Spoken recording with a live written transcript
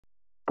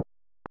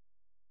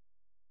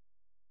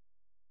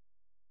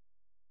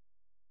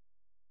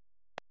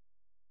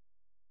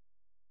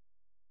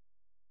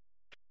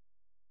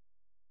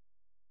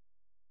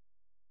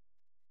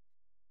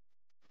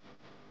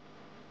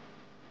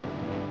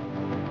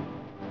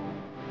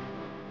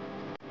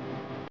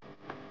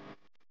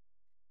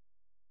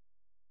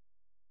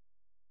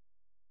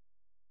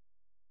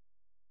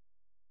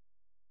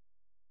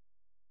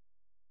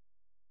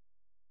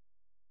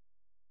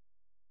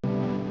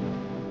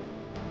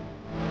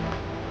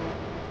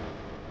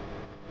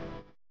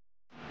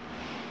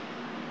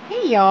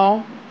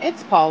y'all,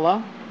 it's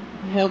Paula,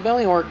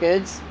 Hillbilly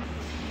Orchids,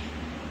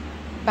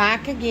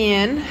 back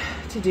again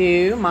to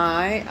do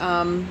my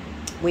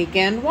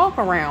weekend walk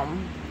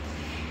around.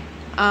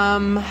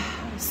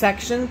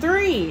 Section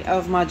 3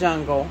 of my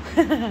jungle.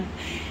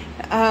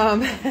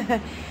 I've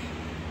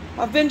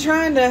been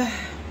trying to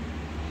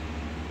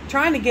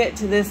get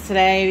to this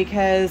today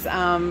because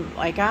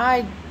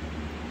my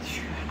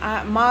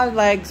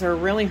legs are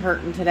really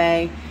hurting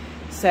today.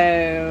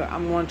 So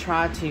I'm going to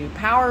try to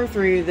power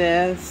through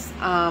this.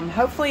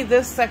 Hopefully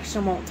this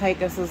section won't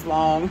take us as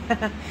long.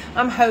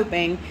 I'm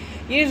hoping.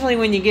 Usually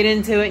when you get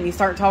into it and you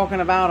start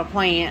talking about a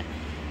plant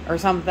or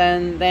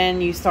something,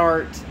 then you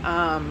start,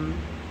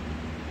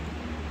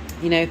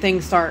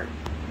 things start,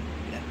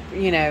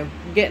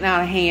 getting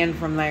out of hand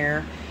from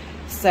there.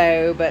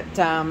 So, but,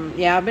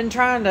 yeah, I've been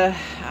trying to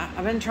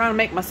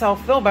make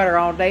myself feel better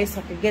all day so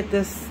I could get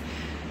this,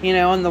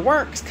 in the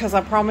works, because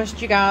I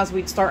promised you guys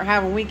we'd start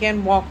having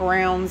weekend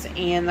walk-arounds,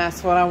 and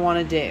that's what I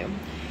want to do.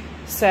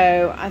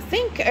 So I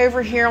think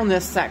over here on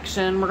this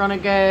section, we're going to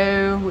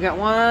go, we got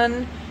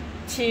 1,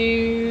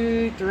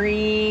 2,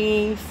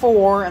 3,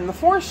 4, and the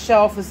fourth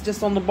shelf is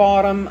just on the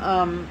bottom.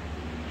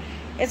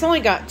 It's only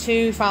got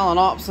 2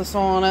 Phalaenopsis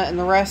on it, and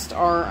the rest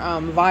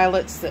are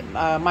violets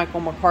that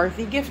Michael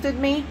McCarthy gifted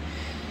me.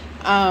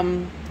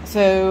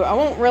 So I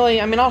won't really,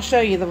 I'll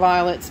show you the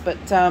violets, but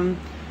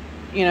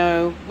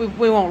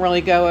we won't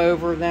really go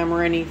over them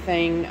or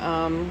anything,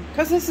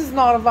 because this is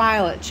not a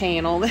violet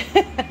channel. This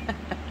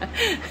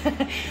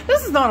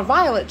is not a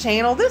violet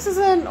channel. This is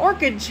an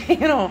orchid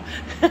channel.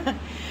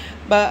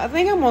 But I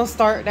think I'm going to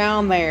start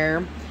down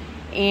there,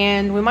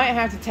 and we might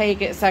have to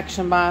take it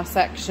section by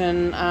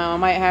section. I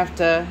might have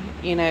to,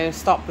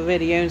 stop the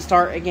video and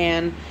start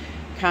again,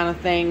 kind of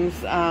things,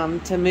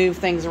 to move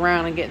things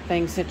around and get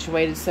things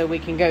situated so we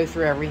can go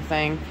through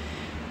everything.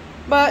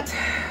 But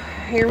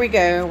here we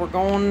go. We're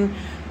going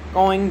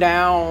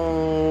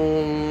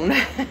down.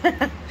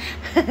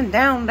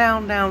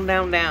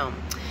 down.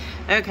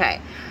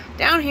 Okay.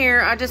 Down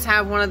here, I just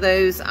have one of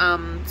those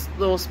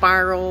little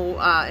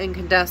spiral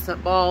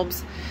incandescent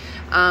bulbs.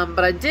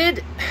 But I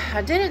did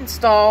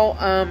install,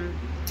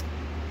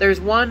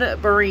 there's one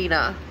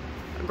Barina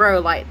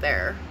grow light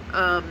there.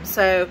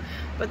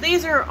 But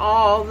these are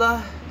all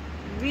the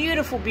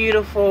beautiful,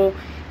 beautiful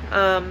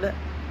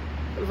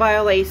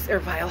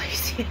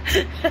violacea.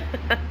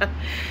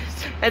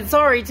 And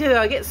sorry too,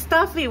 I get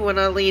stuffy when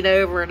I lean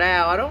over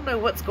now. I don't know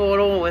what's going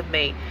on with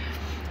me.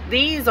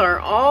 These are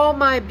all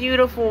my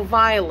beautiful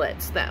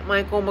violets that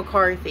Michael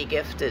McCarthy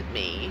gifted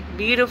me.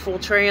 Beautiful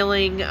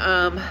trailing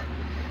miniature.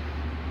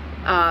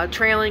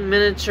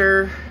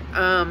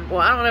 Well,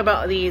 I don't know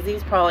about these.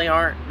 These probably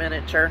aren't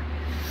miniature.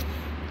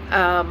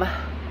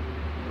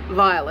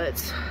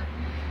 Violets.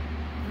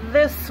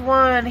 This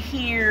one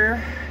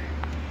here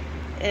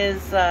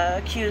is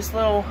cutest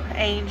little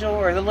angel,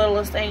 or the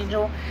littlest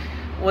angel,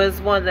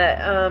 was one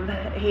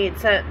that he had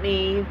sent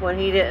me when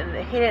he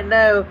didn't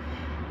know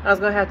I was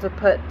gonna have to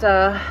put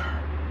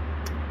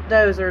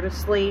Dozer to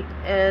sleep,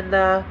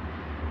 and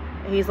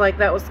he's like,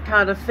 that was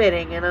kind of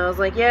fitting, and I was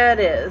like, yeah,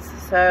 it is.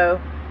 So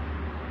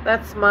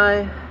that's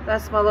my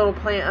little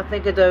plant. I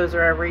think of Dozer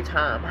every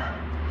time.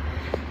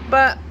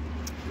 But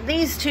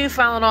these 2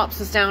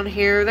 Phalaenopsis down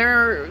here,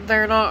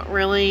 they're not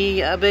really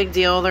a big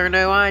deal. They're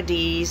no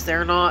IDs.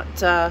 They're not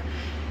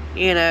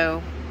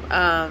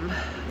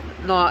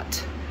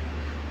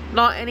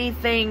not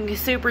anything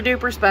super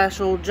duper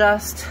special,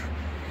 just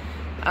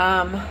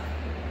no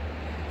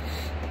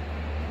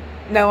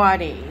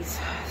IDs.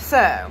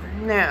 So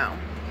now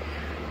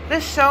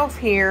this shelf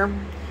here,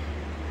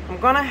 I'm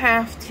gonna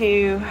have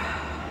to,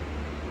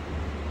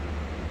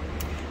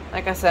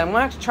 like I said, I'm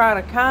gonna have to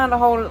try to kind of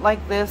hold it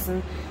like this,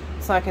 and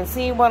so I can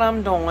see what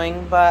I'm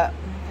doing. But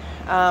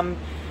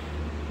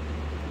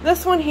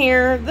this one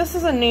here, this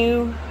is a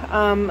new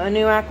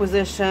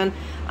acquisition.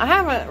 I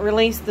haven't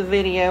released the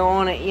video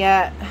on it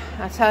yet,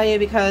 I tell you,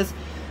 because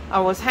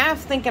I was half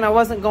thinking I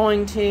wasn't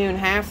going to and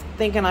half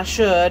thinking I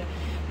should,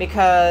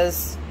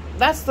 because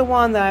that's the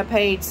one that I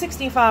paid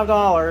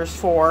 $65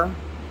 for,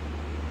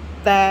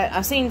 that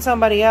I seen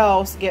somebody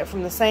else get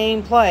from the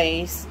same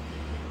place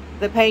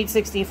that paid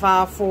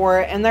 $65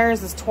 for it, and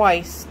theirs is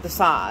twice the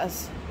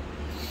size.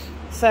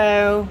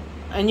 So,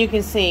 and you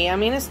can see,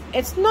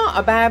 it's not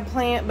a bad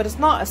plant, but it's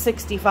not a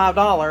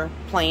 $65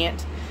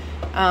 plant.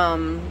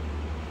 I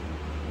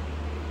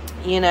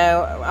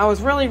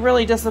was really,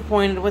 really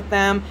disappointed with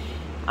them.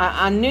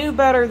 I knew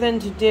better than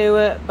to do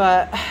it,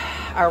 but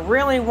I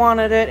really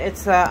wanted it.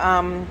 It's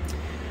a,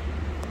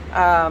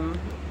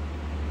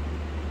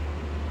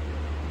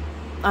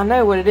 I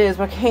know what it is,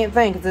 but I can't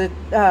think. It's a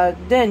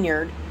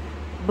Dinyard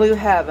Blue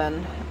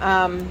Heaven.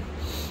 And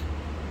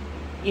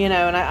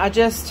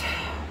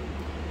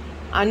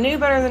I knew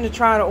better than to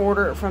try to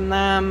order it from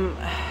them.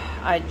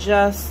 I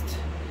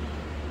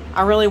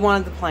really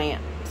wanted the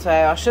plant. So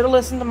I should have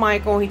listened to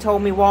Michael. He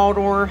told me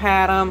Waldor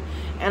had them,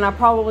 and I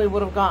probably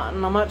would have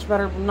gotten a much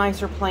better,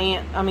 nicer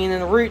plant.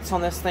 And the roots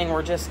on this thing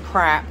were just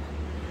crap.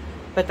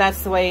 But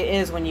that's the way it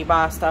is when you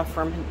buy stuff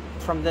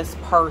from this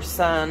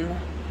person.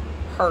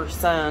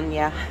 person.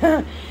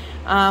 Yeah.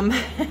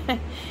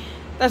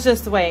 That's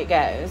just the way it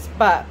goes.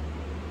 But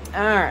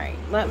all right,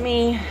 let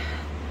me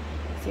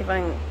see if I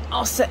can.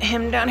 I'll set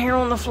him down here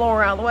on the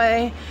floor out of the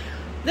way.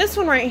 This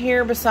one right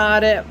here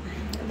beside it,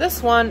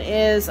 this one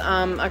is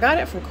I got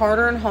it from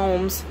Carter and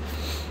Holmes.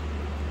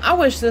 I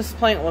wish this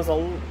plant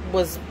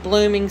was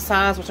blooming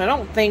size, which I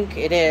don't think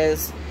it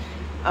is.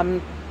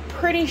 I'm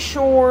pretty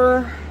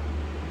sure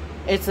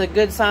it's a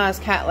good size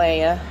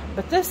Cattleya,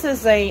 but this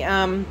is a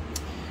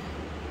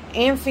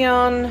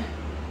Amphion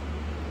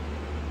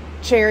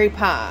cherry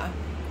pie.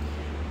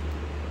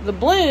 The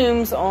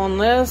blooms on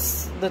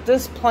this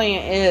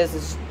plant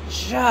is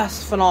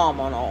just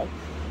phenomenal.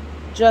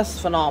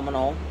 Just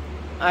phenomenal.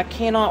 I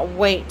cannot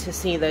wait to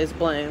see those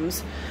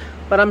blooms,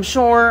 but I'm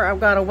sure I've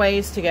got a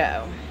ways to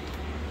go.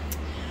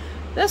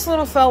 This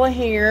little fella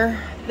here,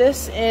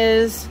 this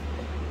is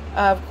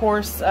of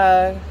course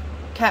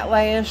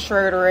Cattleya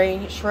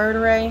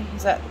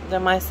Schroederi.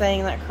 Am I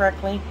saying that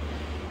correctly?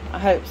 I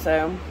hope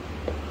so.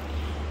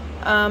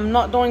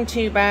 Not doing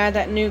too bad.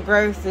 That new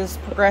growth is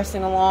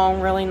progressing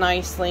along really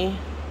nicely.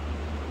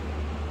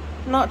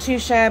 Not too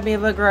shabby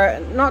of a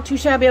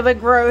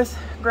growth.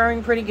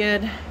 Growing pretty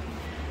good.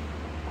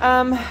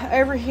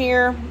 Over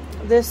here,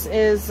 this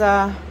is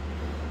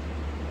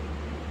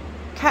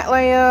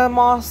Cattleya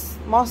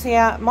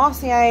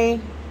Mossiae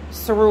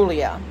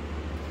Cerulean.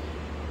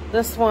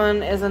 This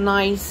one is a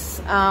nice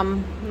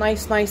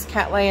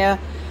Cattleya.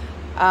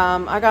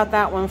 I got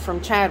that one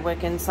from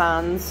Chadwick and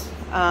Sons.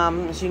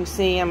 As you can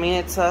see, I mean,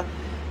 it's a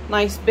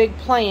nice big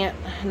plant,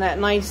 and that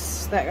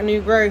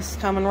new growth's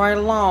coming right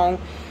along.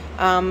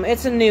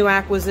 It's a new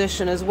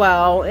acquisition as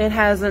well. It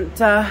hasn't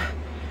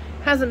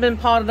been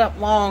potted up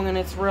long, and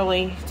it's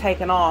really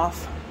taken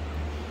off.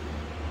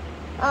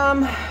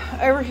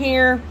 Over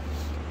here,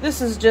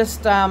 this is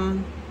just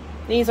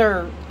these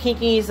are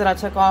kikis that I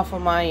took off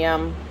of my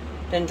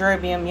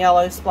Dendrobium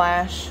Yellow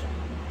Splash.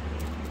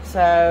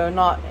 So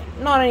not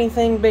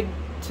anything big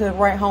to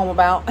write home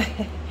about.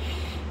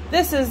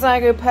 This is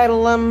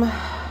Zygopetalum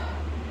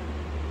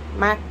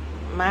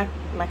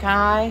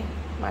Mackay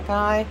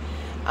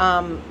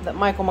that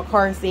Michael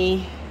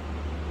McCarthy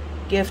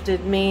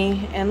gifted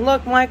me. And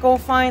look, Michael,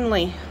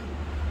 finally.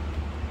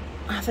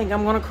 I think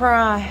I'm gonna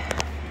cry.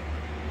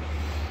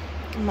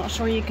 I'm not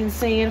sure you can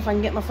see it if I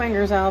can get my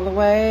fingers out of the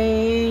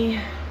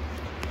way.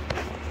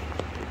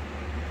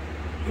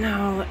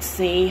 No, let's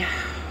see.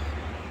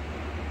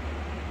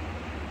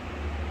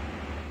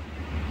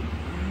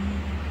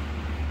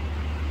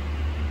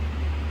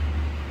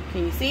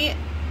 Can you see it?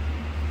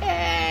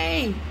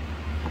 Hey!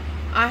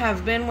 I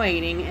have been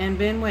waiting and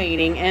been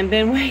waiting and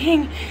been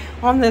waiting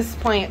on this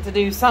plant to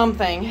do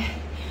something,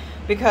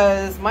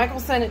 because Michael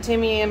sent it to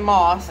me in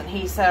moss, and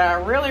he said, I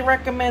really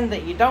recommend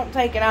that you don't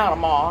take it out of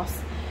moss.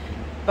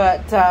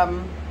 But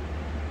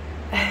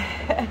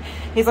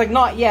he's like,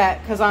 not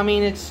yet, because I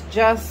mean, it's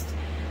just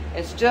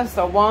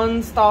a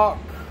one stalk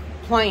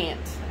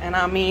plant, and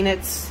I mean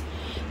it's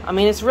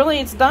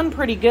done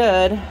pretty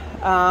good.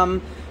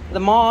 The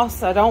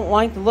moss, I don't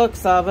like the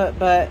looks of it,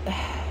 but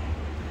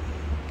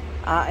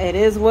it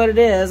is what it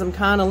is. I'm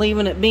kind of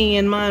leaving it be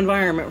in my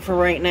environment for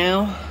right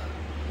now.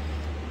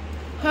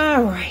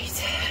 All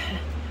right.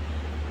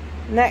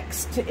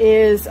 Next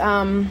is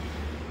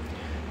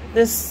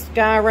this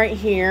guy right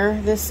here.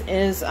 This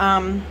is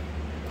let's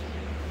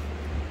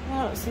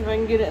see if I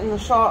can get it in the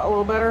shot a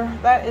little better.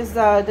 That is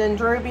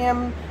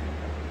Dendrobium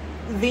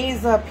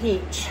Visa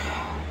Peach.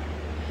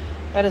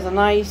 That is a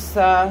nice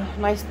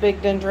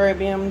big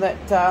dendrobium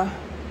that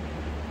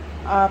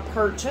I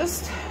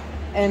purchased,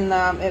 and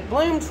it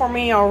bloomed for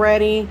me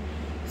already.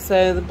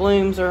 So the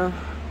blooms are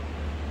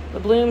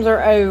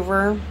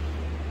over.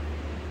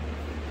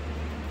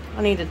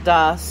 I need to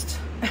dust.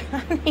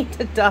 I need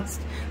to dust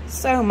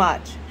so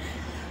much.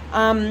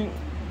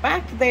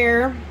 Back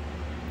there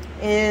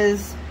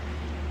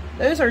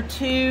those are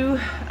two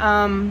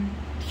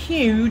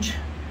huge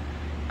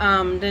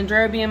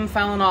Dendrobium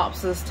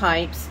phalaenopsis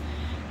types.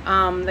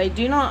 They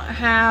do not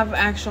have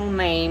actual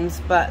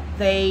names, but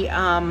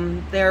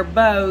they're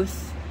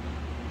both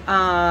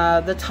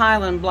the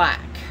Thailand Black.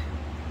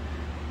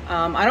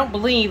 I don't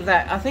believe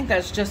that. I think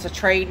that's just a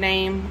trade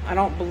name. I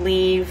don't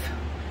believe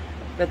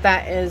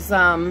that is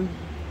I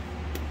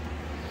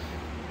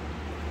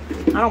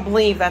don't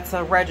believe that's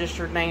a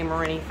registered name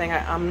or anything.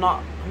 I'm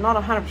not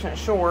 100%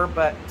 sure,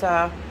 but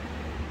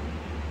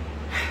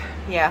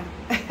yeah.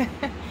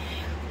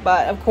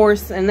 But of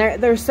course, and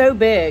they're so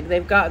big.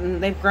 They've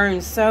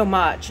grown so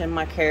much in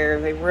my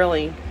care. They've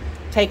really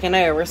taken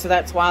over. So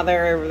that's why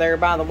they're over there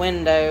by the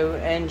window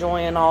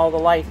enjoying all the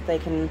light that they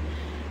can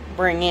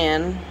bring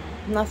in.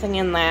 Nothing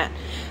in that.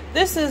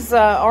 This is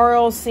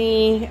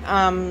RLC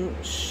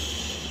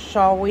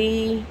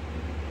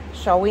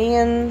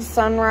Shawian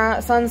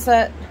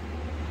Sunset.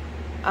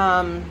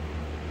 I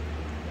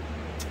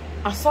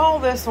saw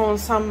this on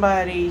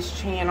somebody's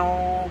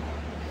channel.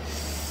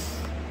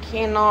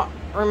 Cannot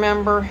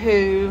remember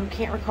who,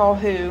 can't recall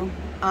who,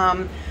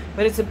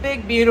 but it's a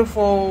big,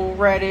 beautiful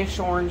reddish,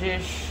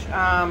 orangish,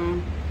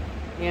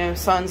 you know,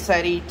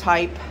 sunsetty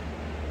type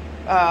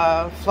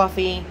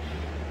fluffy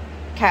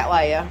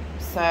Cattleya.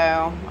 So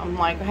I'm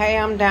like, hey,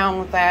 I'm down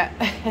with that.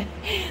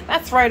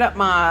 That's right up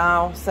my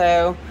aisle,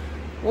 so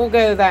we'll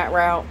go that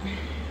route.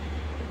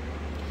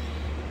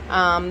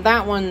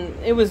 That one,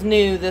 it was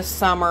new this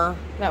summer.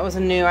 That was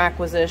a new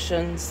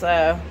acquisition.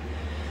 So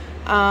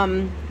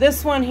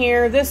this one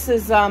here, this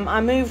is I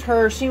moved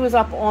her. She was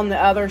up on the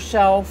other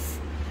shelf.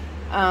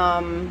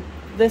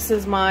 This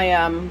is my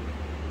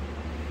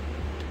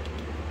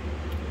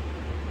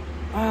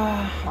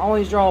I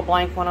always draw a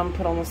blank when I'm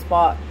put on the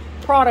spot.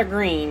 Prada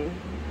green.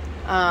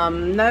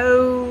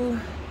 No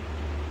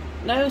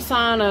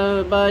sign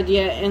of bud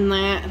yet in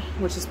that,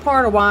 which is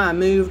part of why I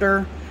moved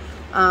her.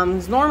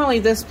 'Cause normally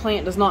this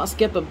plant does not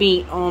skip a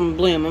beat on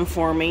blooming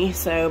for me.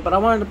 So, but I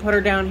wanted to put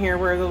her down here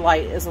where the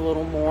light is a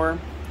little more.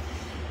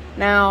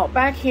 Now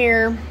back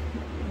here,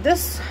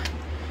 this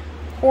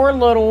poor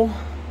little,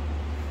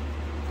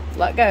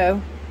 let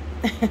go.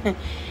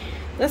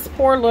 This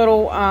poor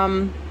little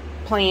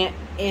plant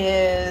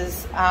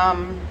is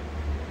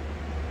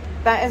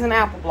that is an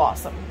apple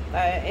blossom.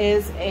 That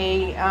is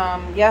a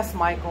yes,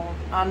 Michael,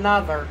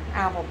 another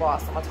apple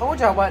blossom. I told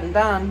you I wasn't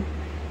done.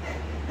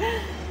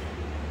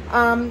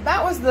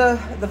 That was the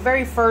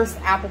very first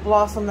apple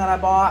blossom that I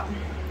bought,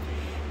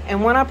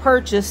 and when I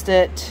purchased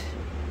it,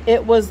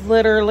 it was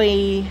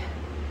literally,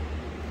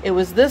 it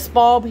was this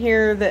bulb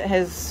here that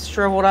has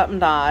shriveled up and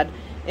died.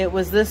 It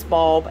was this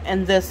bulb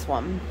and this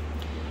one.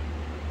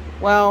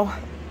 Well,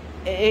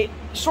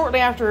 shortly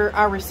after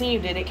I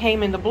received it, it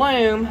came into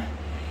bloom,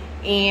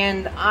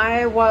 and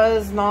I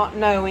was not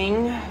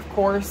knowing, of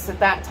course, at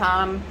that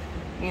time,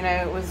 you know,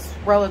 it was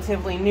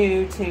relatively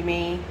new to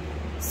me,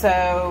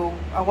 so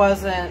I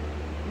wasn't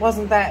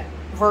that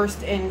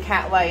versed in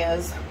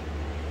Cattleyas.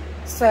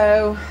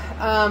 So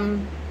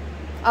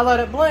I let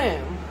it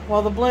bloom.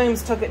 Well, the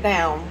blooms took it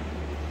down.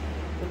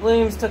 The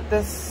blooms took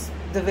this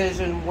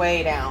division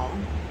way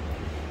down.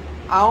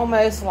 I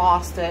almost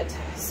lost it,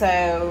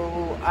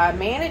 so I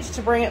managed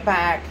to bring it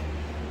back.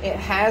 It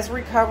has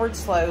recovered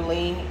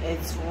slowly.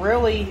 It's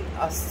really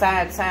a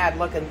sad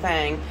looking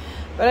thing.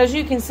 But as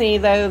you can see,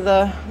 though,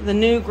 the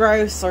new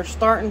growths are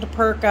starting to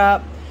perk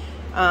up.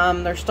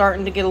 They're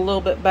starting to get a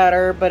little bit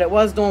better, but it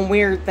was doing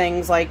weird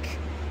things, like,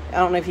 I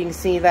don't know if you can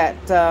see that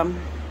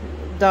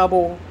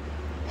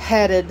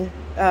double-headed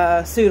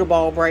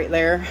pseudobulb right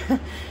there.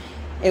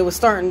 It was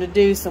starting to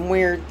do some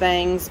weird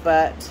things,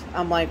 but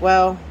I'm like,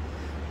 well,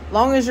 as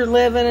long as you're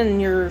living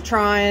and you're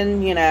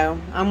trying, you know,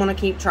 I'm going to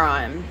keep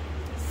trying.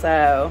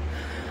 So,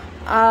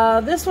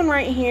 this one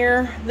right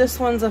here, this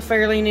one's a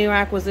fairly new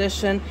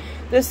acquisition.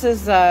 This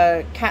is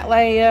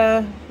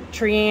Cattleya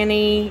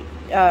Triani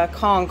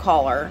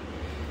Concolor.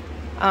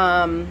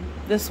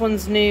 This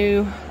one's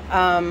new.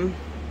 That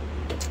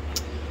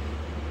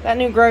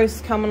new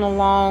growth's coming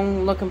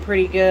along, looking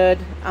pretty good.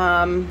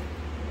 Yeah,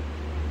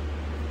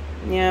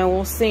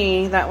 we'll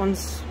see. That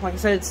one's, like I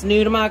said, it's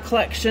new to my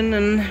collection,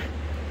 and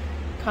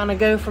kind of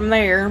go from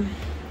there.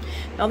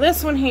 Now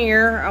this one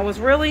here, I was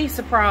really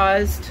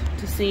surprised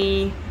to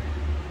see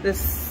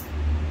this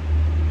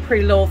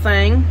pretty little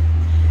thing,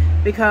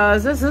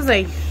 because this is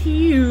a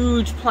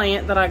huge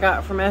plant that I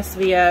got from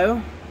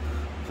SVO.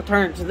 If I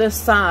turn it to this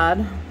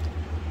side,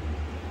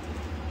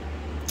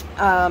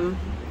 I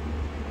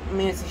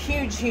mean, it's a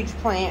huge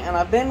plant, and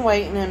I've been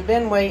waiting and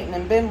been waiting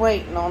and been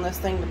waiting on this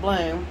thing to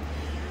bloom.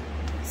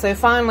 So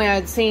finally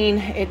I'd seen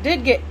it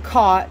did get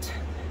caught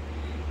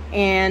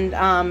and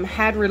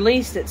had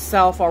released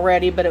itself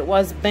already, but it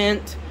was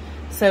bent,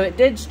 so it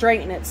did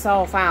straighten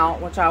itself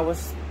out, which I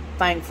was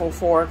thankful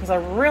for, because I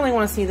really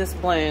want to see this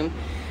bloom.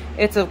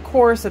 It's, of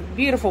course, a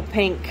beautiful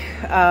pink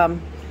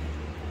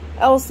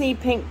LC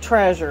Pink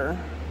Treasure.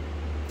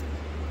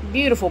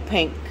 Beautiful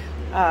pink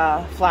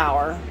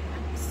flower.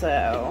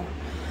 So,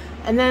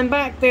 and then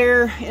back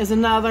there is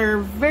another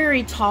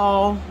very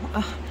tall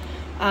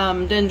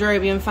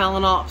Dendrobium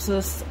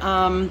phalaenopsis.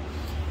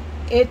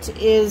 It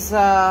is,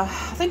 I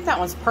think that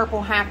one's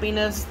Purple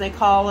Happiness, they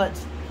call it.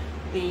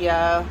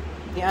 The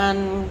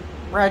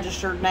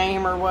unregistered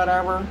name or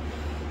whatever.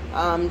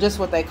 Just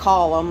what they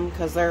call them,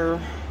 because they're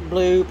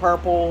blue,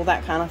 purple,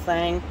 that kind of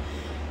thing.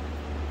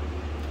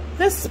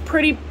 This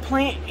pretty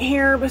plant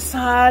here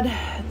beside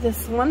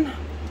this one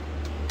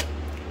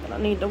that I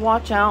need to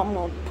watch out, and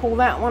we'll pull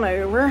that one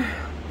over.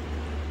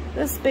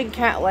 This big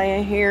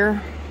Cattleya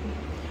here,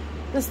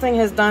 this thing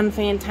has done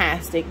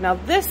fantastic. Now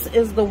this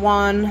is the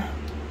one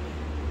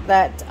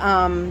that,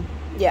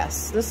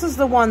 yes, this is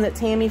the one that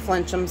Tammy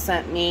Flincham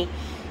sent me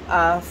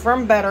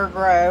from Better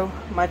Grow.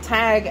 My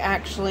tag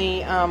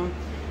actually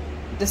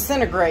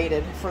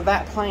disintegrated for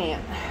that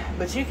plant,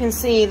 but you can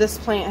see this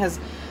plant has,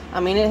 I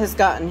mean, it has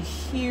gotten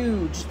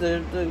huge.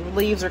 The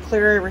leaves are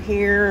clear over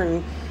here,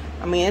 and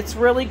I mean, it's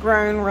really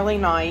grown really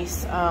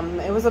nice.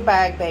 It was a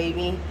bag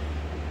baby.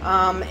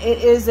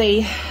 It is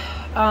a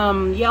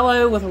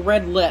yellow with a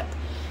red lip.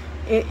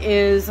 It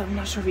is, I'm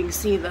not sure if you can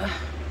see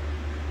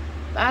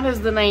that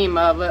is the name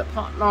of it,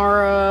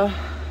 Potnara,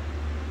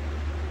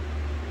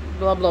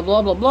 blah, blah,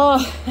 blah, blah,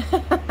 blah.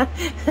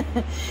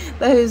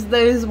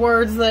 those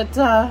words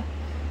that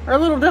are a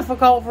little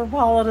difficult for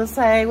Paula to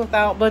say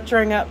without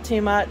butchering up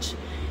too much.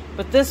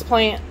 But this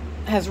plant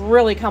has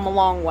really come a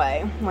long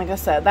way. Like I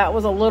said, that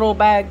was a little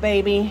bag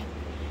baby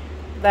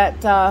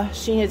that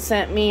she had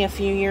sent me a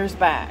few years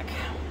back.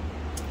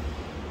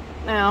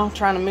 Now,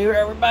 trying to move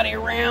everybody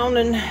around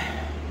and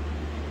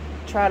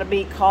try to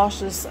be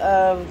cautious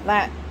of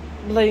that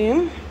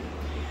bloom.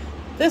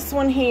 This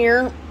one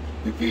here,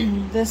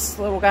 this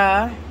little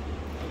guy,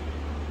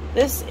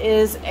 this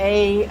is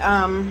a,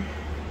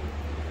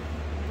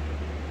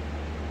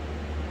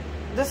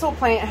 this little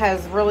plant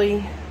has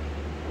really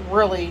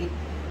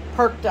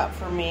perked up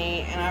for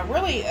me. And I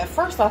really, at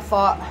first I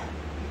thought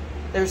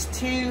there's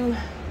two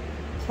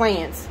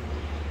plants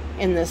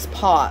in this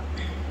pot.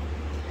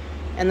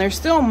 And there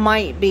still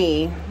might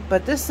be,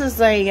 but this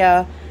is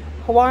a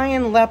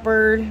Hawaiian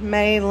Leopard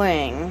Mei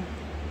Ling.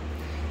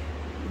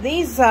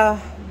 These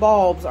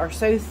bulbs are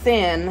so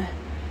thin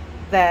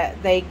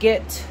that they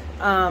get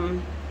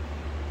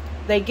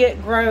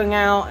growing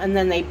out and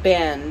then they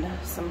bend.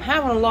 So I'm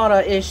having a lot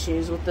of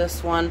issues with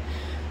this one.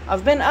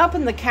 I've been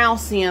upping the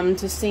calcium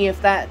to see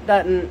if that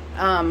doesn't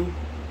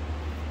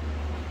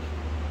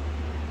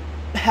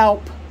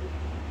help,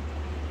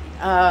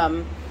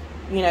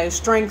 you know,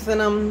 strengthen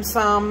them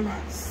some.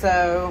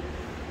 So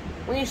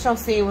we shall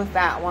see with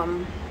that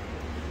one.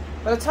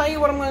 But I'll tell you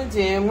what I'm going to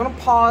do. I'm going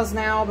to pause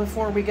now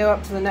before we go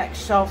up to the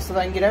next shelf so that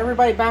I can get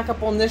everybody back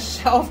up on this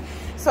shelf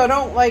so I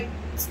don't like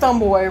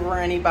stumble over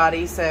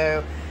anybody.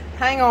 So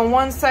hang on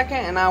one second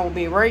and I will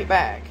be right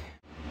back.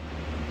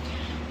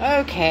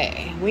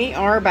 Okay, we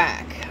are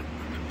back.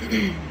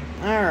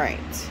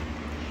 Alright.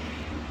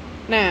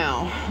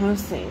 Now,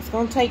 let's see. It's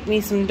going to take me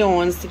some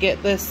doings to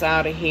get this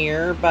out of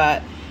here,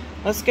 but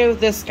let's go with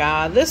this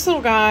guy. This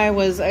little guy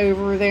was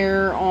over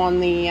there on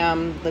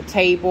the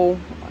table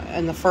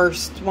in the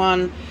first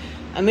one.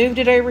 I moved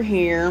it over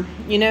here.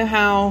 You know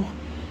how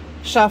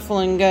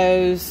shuffling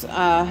goes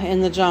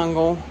in the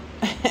jungle.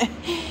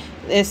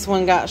 This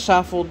one got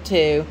shuffled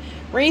too.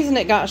 Reason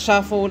it got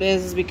shuffled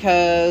is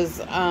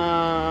because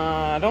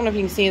I don't know if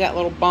you can see that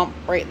little bump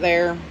right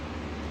there.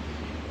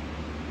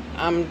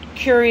 I'm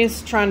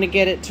curious, trying to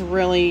get it to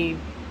really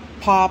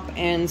pop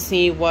and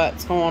see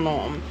what's going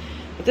on.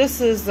 But this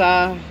is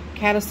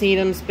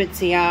Catasetum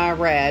Spitzy Eye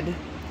Red.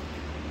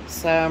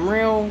 So I'm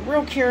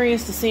real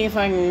curious to see if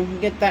I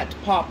can get that to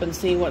pop and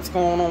see what's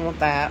going on with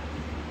that.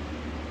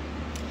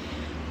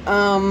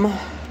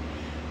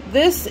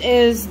 This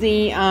is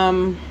the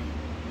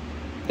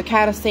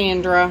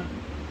Catasandra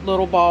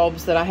little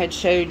bulbs that I had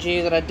showed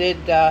you, that I did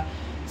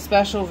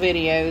special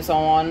videos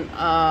on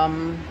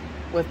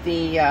with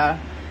the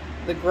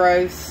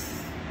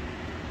growth,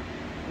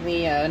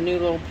 the new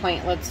little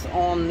plantlets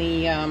on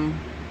the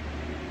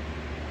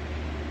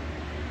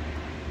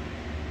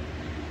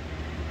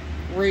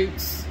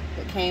roots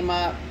that came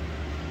up.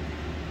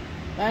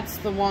 That's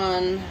the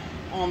one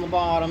on the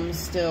bottom,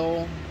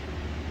 still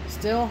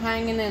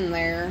hanging in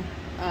there.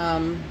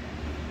 Kind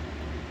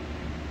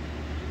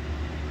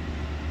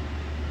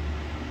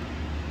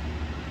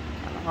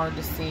of hard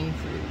to see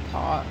through the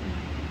pot.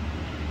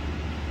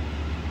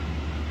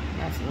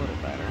 That's a little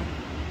better.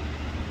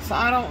 So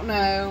I don't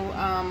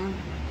know,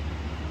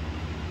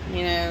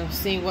 you know,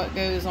 see what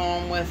goes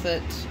on with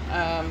it.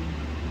 I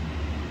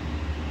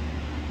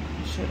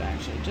should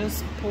actually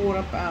just pull it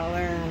up out of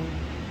there and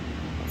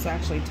let's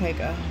actually take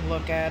a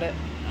look at it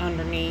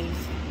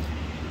underneath.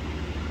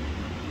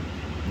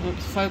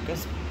 Oops,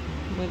 focus,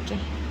 would you?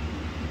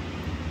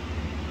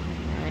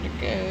 Where'd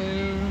it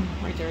go?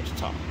 Right there at the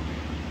top.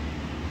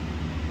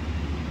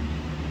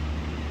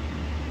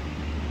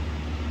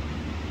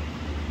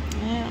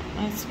 Yeah,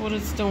 that's what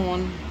it's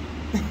doing.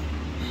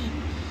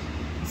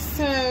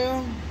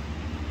 So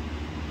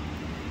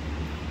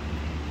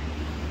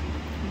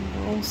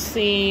we'll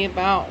see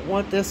about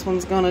what this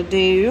one's gonna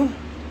do.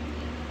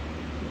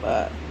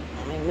 But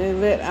let me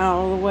move it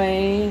out of the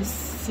way,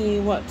 see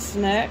what's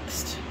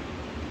next.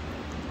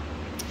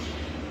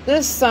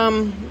 This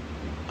I'll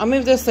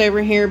move this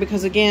over here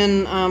because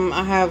again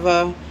I have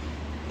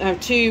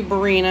two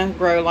Barina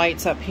grow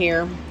lights up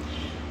here.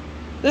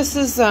 This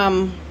is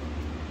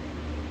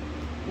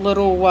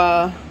little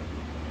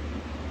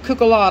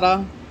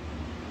cuculata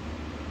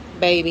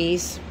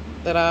babies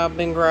that I've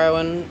been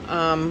growing.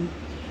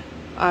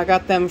 I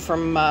got them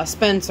from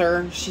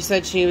Spencer. She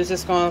said she was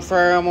just going to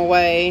throw them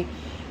away,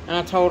 and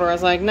I told her, I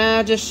was like,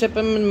 nah, just ship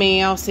them to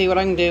me, I'll see what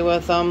I can do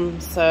with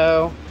them.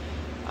 So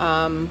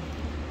I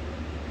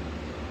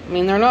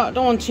mean, they're not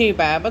doing too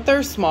bad, but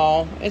they're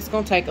small. It's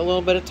going to take a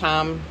little bit of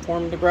time for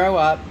them to grow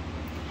up.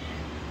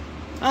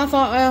 I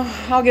thought, well,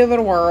 I'll give it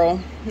a whirl.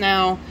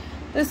 Now,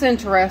 this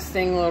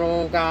interesting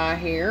little guy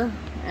here,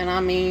 and I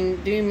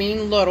do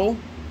mean little.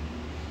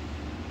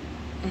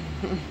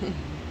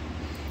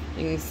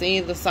 You can see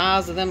the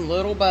size of them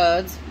little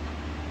buds.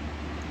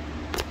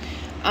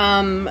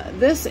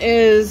 This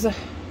is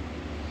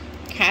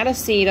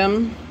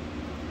Catasetum.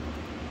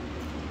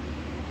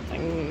 I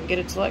can get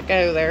it to let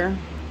go there.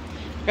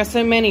 Got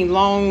so many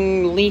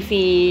long,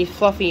 leafy,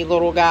 fluffy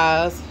little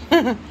guys.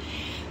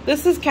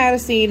 This is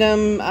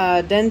Catasetum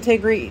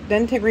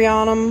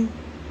dentigrianum.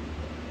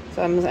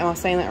 So am I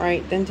saying that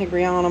right?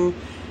 Dentigrianum,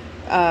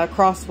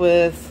 crossed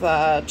with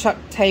Chuck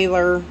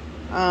Taylor.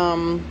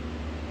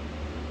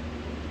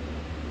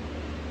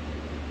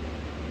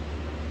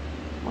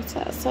 What's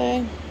that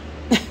say?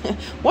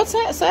 What's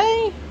that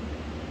say?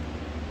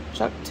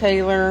 Chuck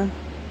Taylor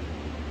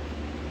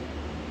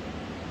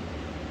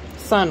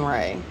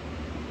Sunray.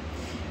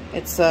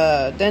 It's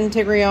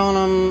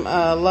dentigrianum.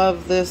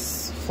 Love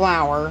this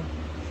flower,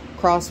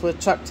 crossed with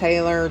Chuck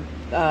Taylor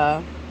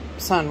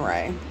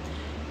Sunray.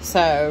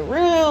 So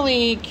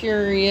really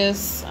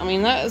curious. I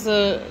mean, that is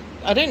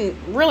I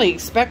didn't really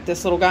expect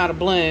this little guy to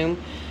bloom.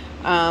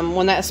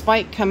 When that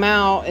spike come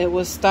out, it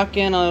was stuck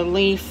in a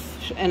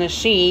leaf in a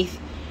sheath,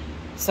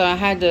 so I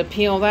had to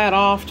peel that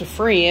off to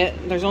free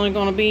it. There's only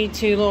going to be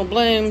 2 little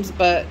blooms,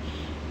 but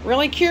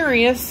really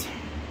curious.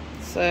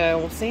 So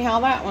we'll see how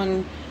that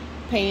one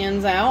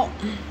pans out.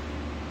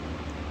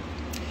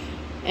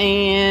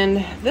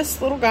 And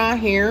this little guy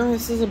here,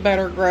 this is a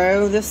better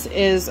grow. This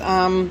is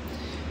one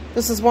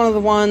of the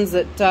ones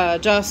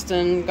that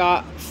Justin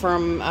got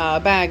from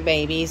Bag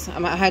Babies.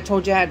 I had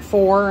told you I had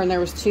 4, and there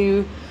was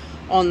 2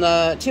 on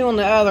the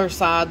other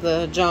side,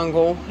 the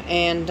jungle.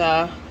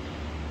 And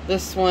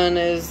this one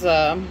is,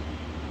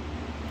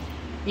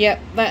 yep,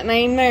 that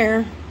name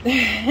there.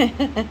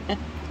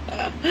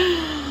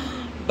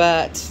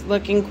 But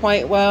looking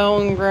quite well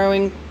and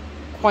growing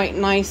quite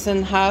nice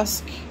and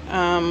husk.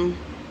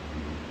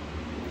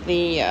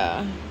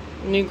 The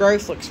new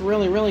growth looks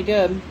really, really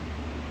good.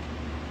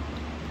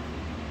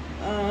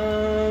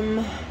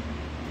 I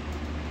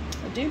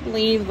do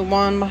believe the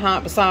one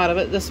beside of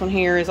it, this one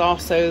here, is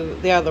also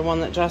the other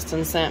one that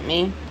Justin sent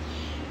me.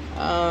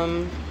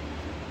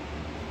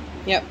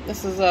 Yep,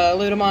 this is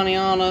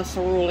Ludomoniana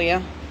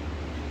Cerulean.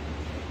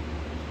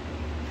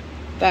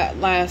 That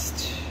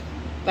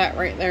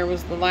right there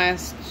was the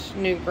last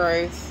new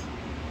growth.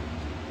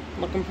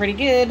 Looking pretty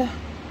good.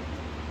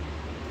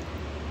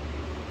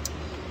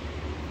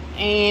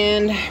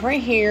 And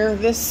right here,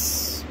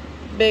 this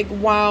big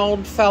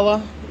wild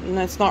fella, and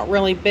that's not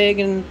really big,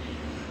 and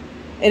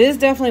it is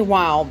definitely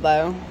wild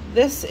though.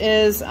 This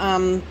is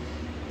Zygonesia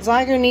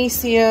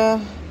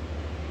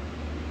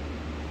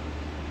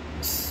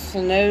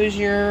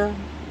Synosia,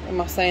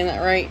 am I saying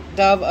that right?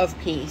 Dove of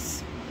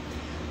Peace.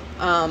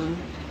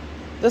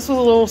 This was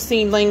a little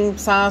seedling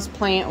size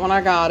plant when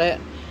I got it.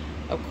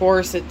 Of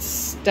course,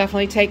 it's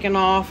definitely taken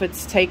off.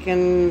 It's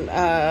taken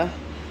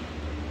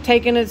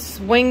its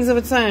wings of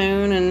its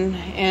own,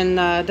 and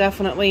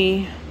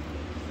definitely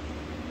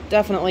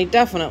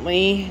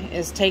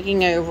is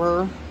taking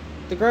over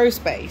the grow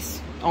space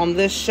on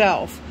this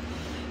shelf.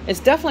 It's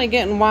definitely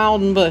getting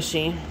wild and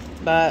bushy,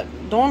 but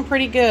doing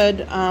pretty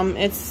good.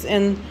 It's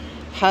in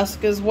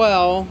husk as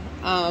well,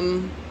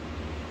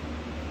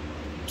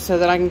 so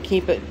that I can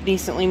keep it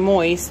decently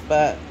moist,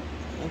 but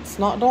it's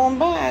not doing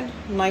bad.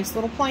 Nice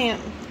little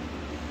plant.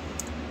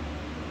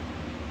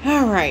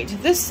 All right,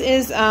 this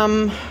is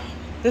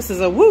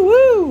a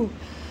woo-woo.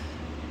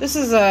 This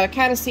is a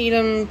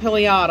Catasetum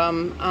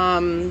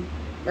pileatum,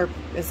 or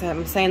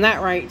I'm saying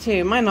that right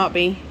too, might not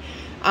be.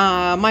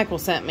 Michael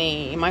sent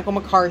me, Michael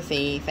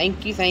McCarthy.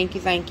 Thank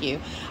you.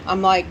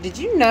 I'm like, did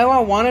you know I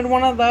wanted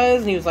one of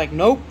those? And he was like,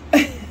 nope.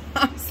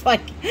 I was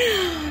like,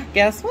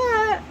 guess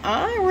what?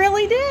 I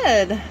really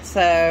did.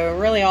 So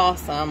really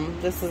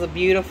awesome. This is a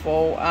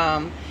beautiful,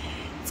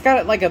 it's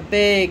got like a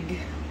big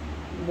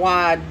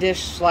wide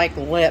dish-like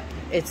lip.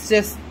 It's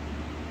just,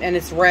 and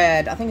it's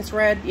red. I think it's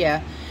red.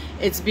 Yeah,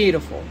 it's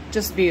beautiful.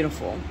 Just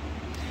beautiful.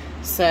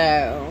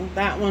 So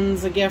that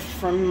one's a gift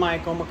from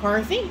Michael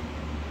McCarthy.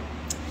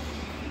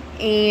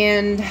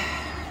 And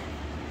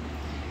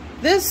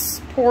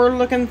this poor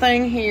looking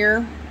thing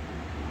here,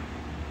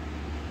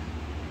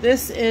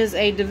 this is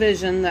a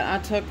division that I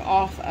took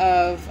off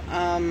of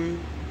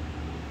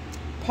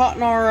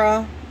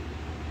Potnara.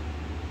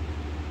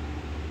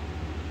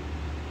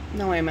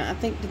 No, wait a minute. I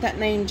think, did that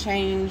name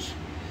change?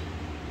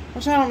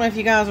 Which I don't know if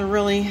you guys are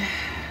really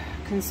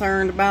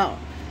concerned about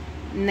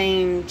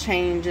name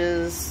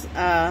changes.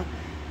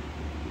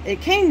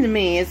 It came to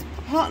me, it's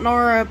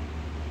Potnara.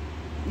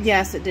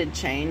 Yes, it did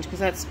change, because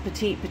that's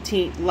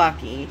Petite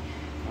Lucky.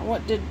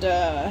 What did,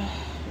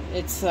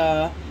 it's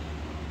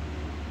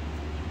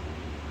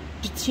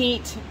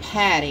Petite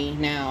Patty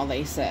now,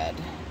 they said.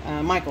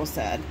 Michael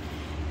said,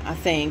 I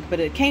think. But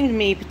it came to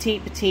me,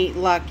 Petite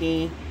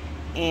Lucky.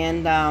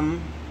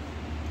 And,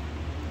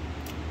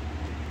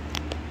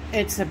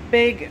 it's a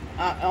big,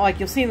 like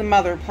you'll see the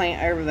mother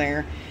plant over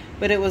there.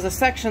 But it was a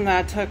section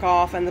that I took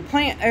off, and the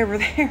plant over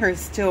there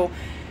is still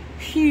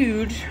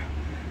huge.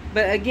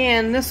 But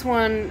again, this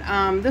one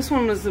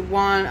was the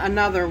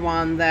another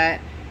one that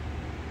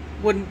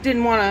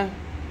didn't want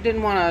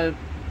to,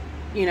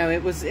 you know,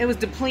 it was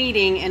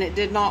depleting, and it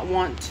did not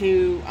want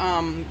to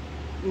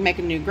make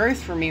a new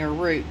growth for me or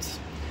roots.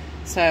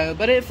 So,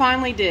 but it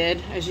finally did.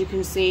 As you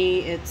can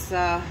see, it's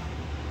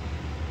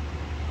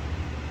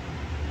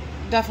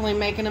definitely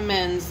making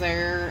amends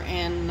there,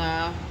 and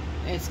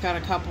it's got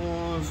a couple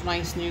of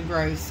nice new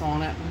growths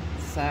on it,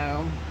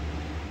 so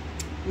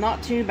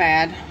not too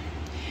bad.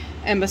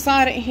 And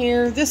beside it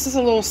here, this is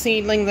a little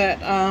seedling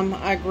that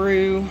I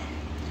grew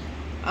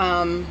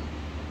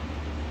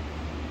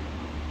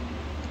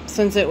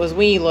since it was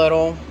wee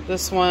little.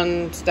 This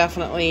one's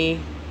definitely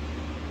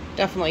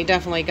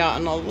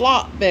gotten a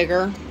lot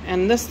bigger.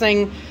 And this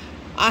thing,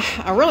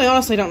 I really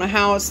honestly don't know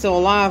how it's still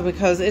alive,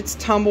 because it's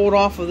tumbled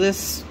off of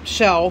this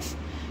shelf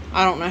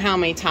I don't know how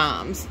many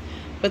times.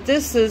 But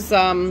this is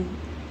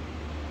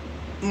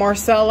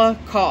Marcella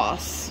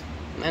Koss,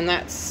 and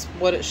that's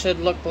what it should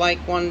look like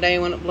one day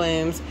when it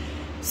blooms.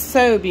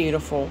 So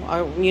beautiful.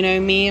 You know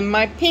me and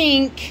my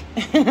pink.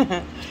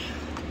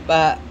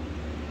 But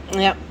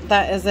yep,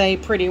 that is a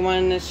pretty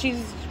one.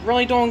 She's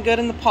really doing good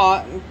in the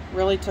pot, and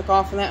really took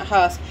off in that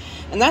husk.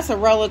 And that's a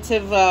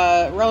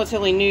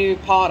relatively new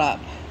pot up.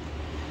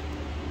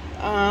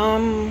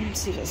 Let's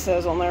see if it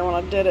says on there when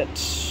I did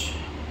it.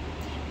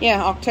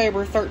 Yeah,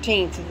 October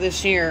 13th of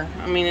this year.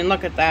 I mean, and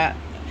look at that.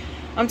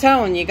 I'm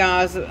telling you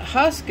guys,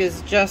 husk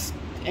is just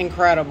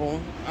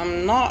incredible.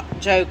 I'm not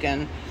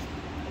joking.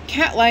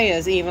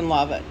 Cattleyas even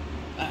love it.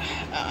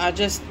 I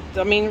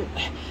mean,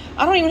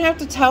 I don't even have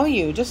to tell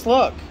you. Just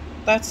look.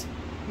 That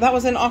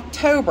was in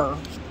October.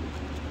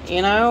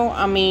 You know,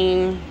 I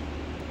mean,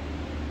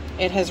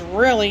 it has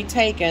really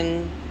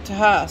taken to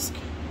husk.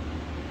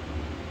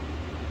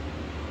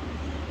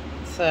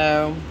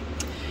 So,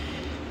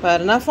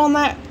 but enough on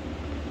that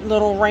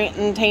little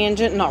ranting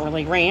tangent. Not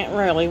really rant,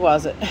 really,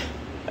 was it?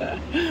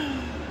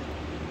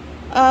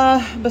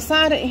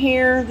 Beside it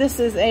here, this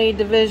is a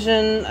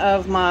division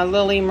of my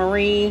Lily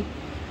Marie.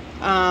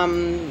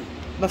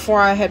 Before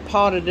I had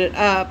potted it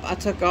up, I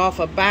took off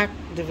a back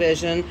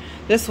division.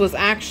 This was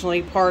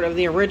actually part of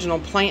the original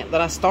plant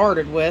that I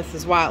started with,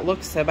 is why it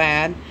looks so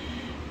bad.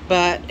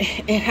 But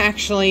it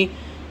actually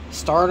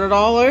started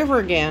all over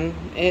again.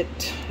 It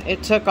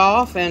took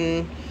off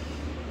and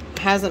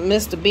hasn't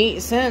missed a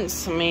beat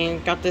since. I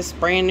mean, got this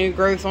brand new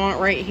growth on it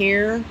right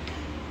here.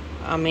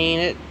 I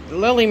mean,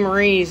 Lily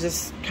Marie is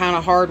just kind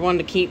of hard one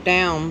to keep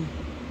down.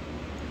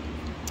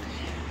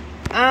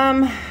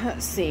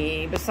 Let's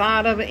see,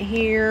 beside of it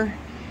here,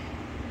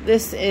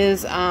 this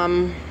is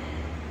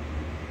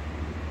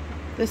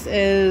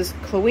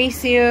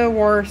Cloecia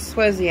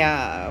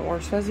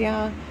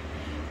Warswezia.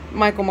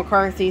 Michael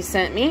McCarthy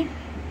sent me,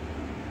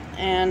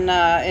 and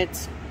I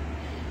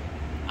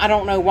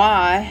don't know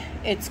why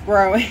it's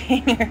growing.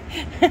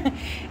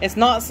 It's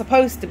not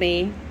supposed to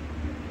be,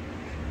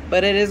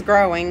 but it is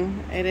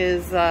growing. It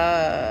is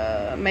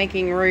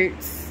making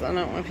roots. I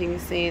don't know if you can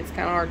see. It's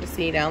kind of hard to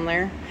see down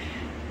there,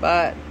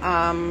 but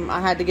I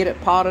had to get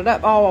it potted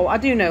up. Oh, I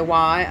do know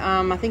why.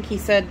 I think he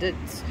said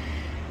it's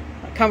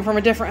come from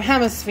a different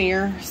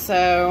hemisphere,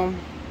 so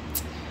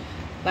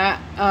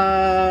that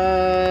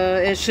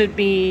it should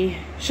be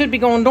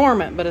going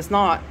dormant, but it's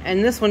not.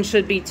 And this one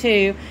should be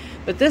too.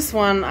 But this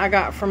one I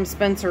got from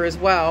Spencer as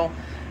well.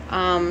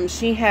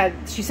 She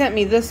sent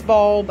me this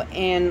bulb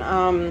and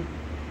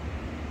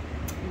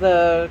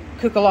the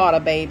cucullata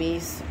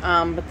babies.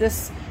 But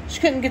she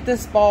couldn't get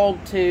this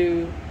bulb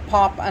to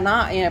pop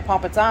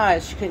pop its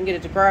eyes. She couldn't get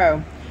it to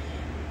grow.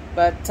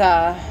 But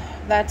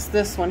that's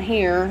this one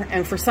here.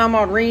 And for some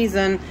odd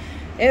reason,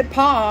 it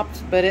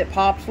popped, but it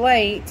popped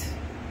late.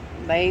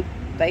 They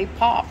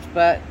popped,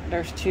 but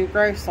there's 2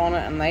 growths on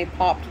it, and they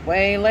popped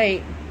way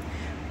late.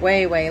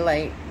 Way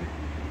late.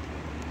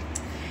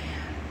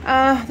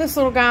 This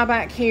little guy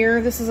back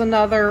here, this is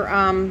another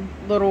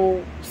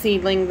little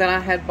seedling that I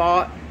had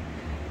bought.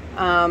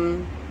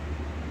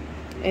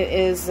 It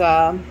is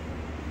that's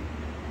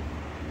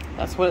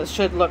what it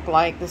should look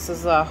like. This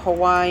is a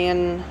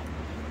Hawaiian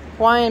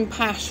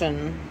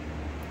Passion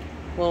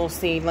little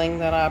seedling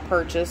that I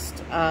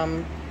purchased.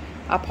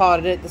 I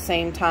potted it the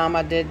same time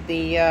I did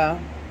the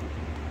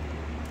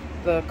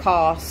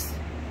Koss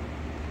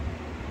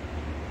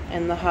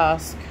and the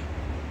husk.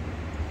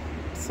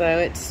 So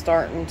it's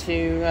starting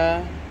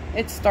to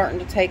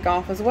take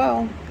off as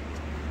well.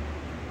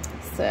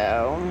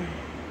 So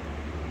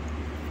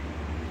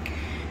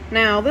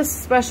now this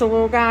special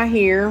little guy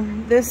here,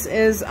 this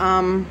is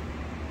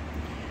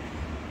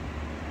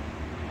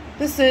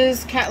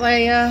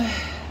Cattleya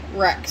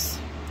Rex.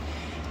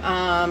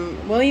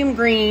 William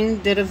Green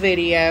did a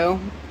video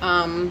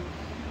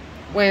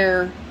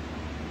where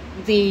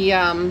he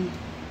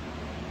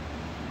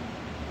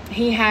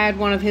had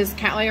one of his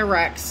Cattleya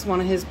Rex,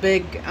 one of his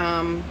big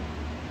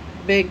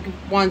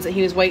ones that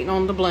he was waiting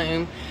on to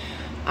bloom.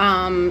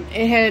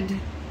 It had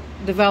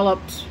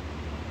developed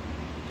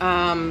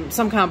some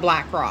kind of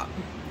black rot.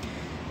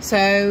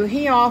 So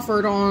he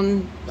offered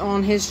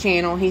on his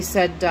channel, he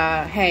said,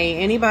 hey,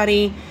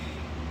 anybody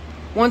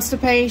wants to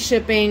pay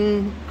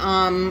shipping,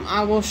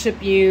 I will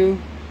ship you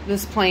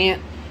this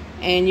plant,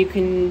 and you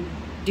can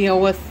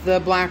deal with the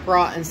black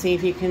rot and see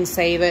if you can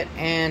save it,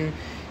 and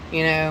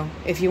you know,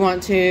 if you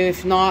want to,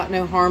 if not,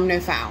 no harm, no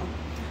foul.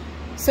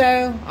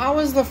 So I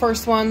was the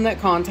first one that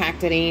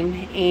contacted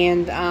him,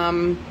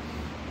 and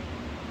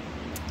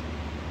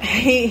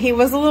he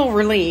was a little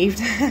relieved.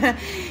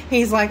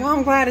 He's like, oh,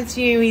 I'm glad it's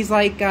you. He's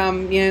like, you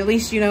know, at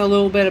least you know a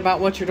little bit about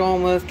what you're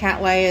doing with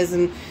cattleyas,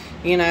 and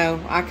you know,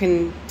 I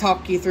can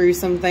talk you through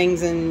some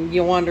things and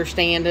you'll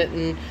understand it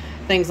and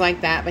things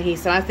like that. But he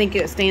said, I think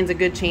it stands a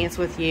good chance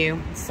with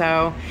you.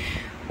 So,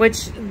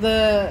 which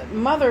the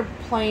mother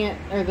plant,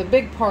 or the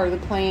big part of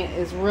the plant,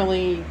 is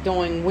really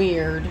doing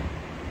weird.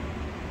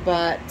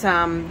 But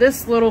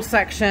this little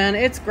section,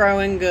 it's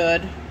growing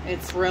good.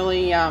 It's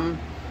really,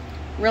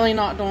 really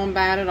not doing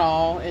bad at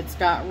all. It's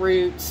got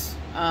roots.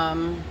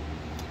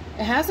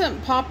 It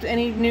hasn't popped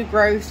any new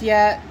growth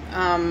yet.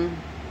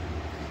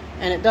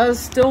 And it does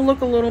still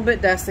look a little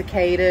bit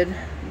desiccated,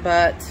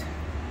 but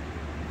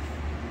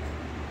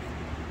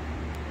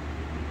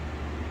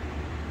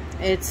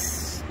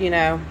it's, you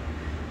know,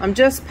 I'm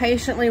just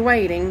patiently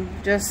waiting,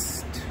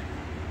 just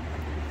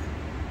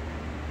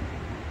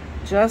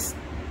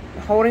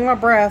holding my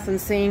breath and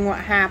seeing what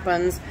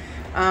happens.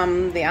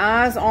 The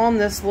eyes on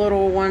this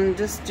little one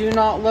just do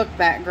not look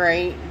that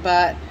great,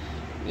 but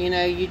you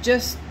know, you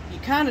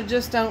kind of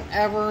just don't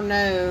ever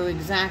know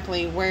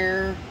exactly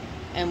where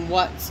and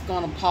what's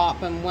going to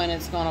pop and when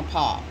it's going to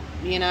pop,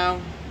 you know.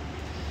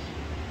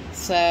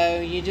 So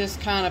you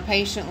just kind of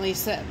patiently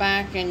sit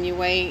back and you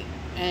wait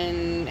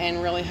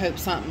and really hope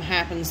something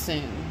happens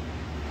soon.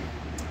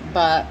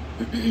 But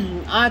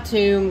I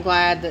too am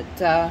glad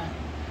that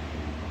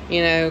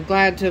you know,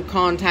 glad to have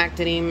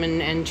contacted him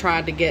and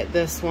tried to get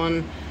this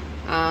one.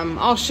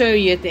 I'll show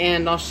you at the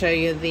end. I'll show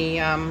you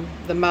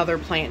the mother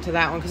plant to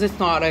that one, because it's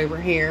not over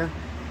here.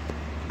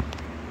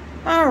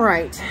 All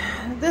right,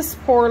 this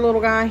poor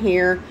little guy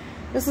here.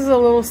 This is a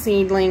little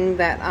seedling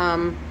that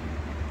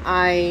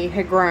I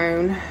had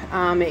grown.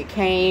 It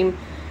came.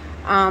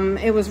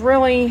 It was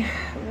really,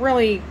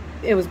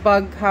 it was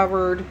bug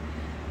covered.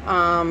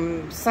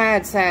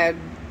 Sad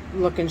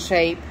looking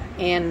shape.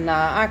 And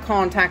I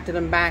contacted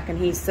him back, and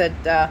he said,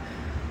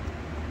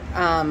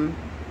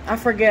 I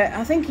forget,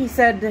 I think he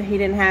said that he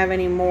didn't have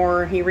any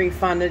more. He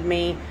refunded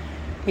me.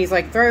 He's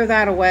like, throw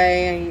that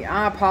away.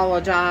 I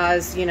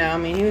apologize. You know, I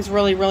mean, he was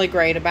really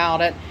great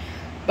about it.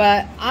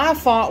 But I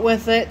fought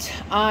with it.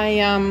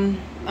 I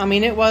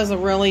mean, it was a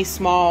really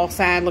small,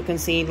 sad looking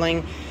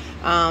seedling.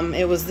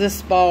 It was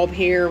this bulb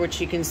here, which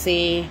you can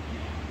see.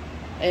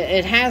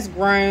 It has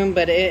grown,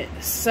 but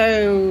it's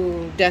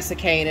so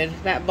desiccated.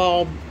 That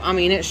bulb, I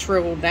mean, it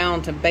shriveled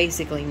down to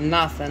basically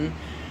nothing.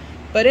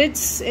 But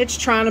it's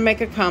trying to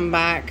make a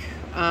comeback.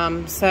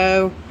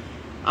 So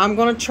I'm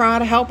going to try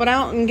to help it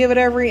out and give it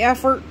every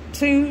effort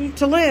to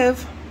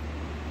live.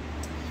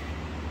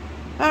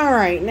 All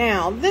right,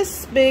 now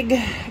this big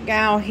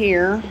gal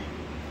here.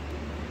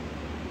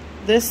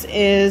 This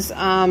is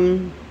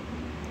Ya'll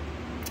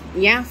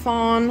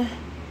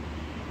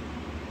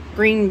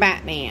Green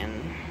Batman.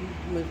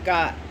 We've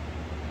got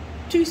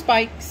 2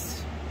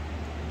 spikes.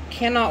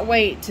 Cannot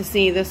wait to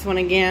see this one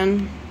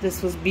again.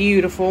 This was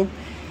beautiful.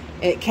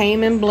 It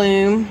came in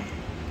bloom.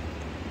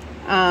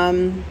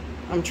 I'm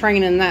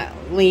training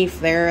that leaf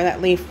there.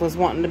 That leaf was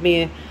wanting to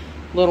be a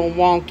little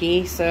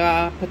wonky, so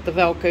I put the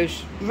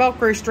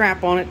Velcro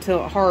strap on it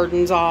till it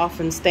hardens off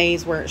and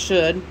stays where it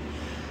should.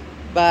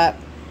 But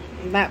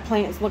that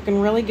plant's looking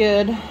really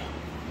good.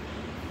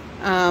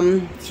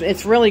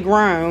 It's really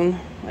grown,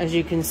 as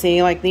you can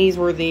see. Like these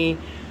were the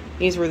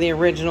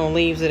original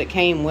leaves that it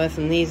came with,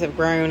 and these have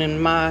grown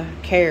in my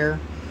care.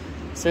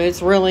 So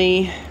it's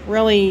really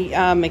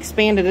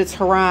expanded its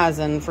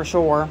horizon for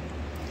sure.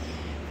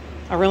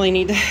 I really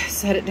need to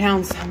set it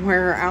down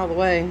somewhere out of the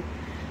way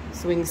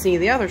so we can see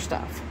the other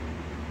stuff.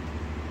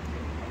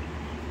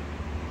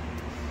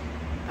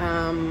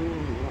 Let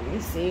me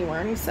see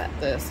where I can set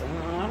this.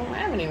 I don't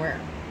have anywhere.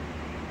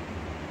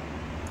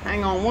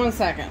 Hang on one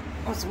second.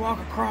 Let's walk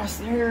across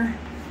here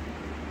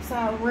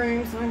side of the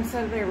room so I can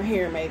set it over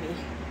here maybe.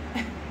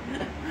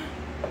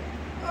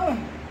 Oh,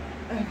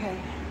 okay.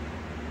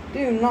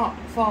 Do not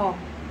fall.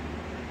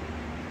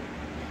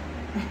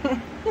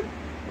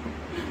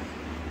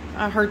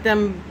 I heard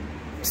them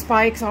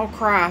spikes. I'll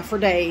cry for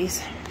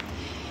days.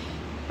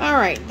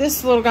 Alright,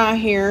 this little guy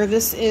here,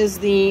 this is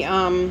the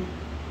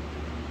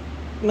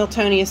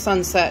Miltonia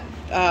Sunset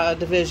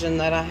division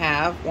that I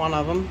have, one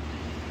of them.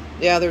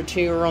 The other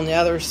 2 are on the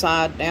other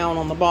side down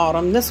on the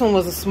bottom. This one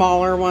was a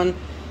smaller one,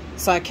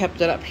 so I kept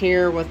it up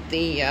here with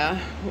the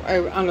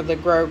under the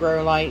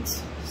grow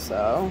lights.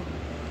 So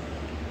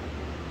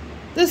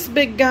this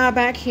big guy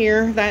back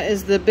here, that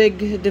is the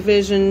big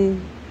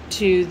division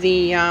to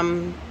the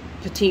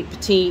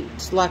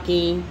petite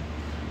lucky,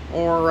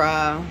 or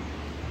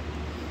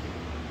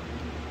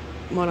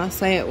what I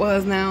say it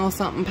was now,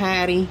 something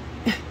patty.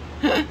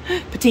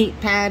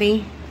 Petite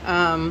patty.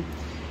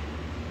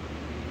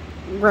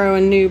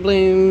 Growing new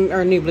bloom,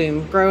 or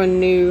growing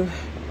new,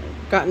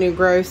 got new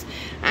growths.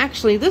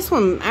 Actually, this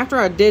one, after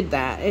I did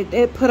that,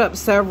 it put up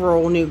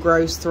several new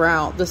growths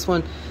throughout. This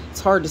one,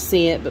 it's hard to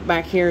see it, but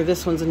back here,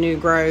 this one's a new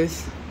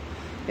growth.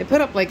 It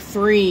put up like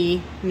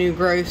 3 new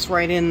growths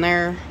right in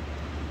there.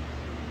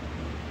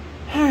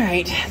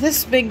 Alright,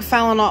 this big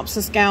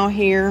Phalaenopsis gal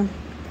here.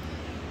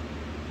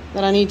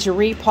 that I need to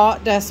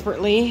repot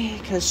desperately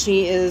because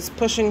she is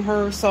pushing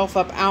herself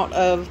up out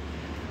of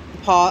the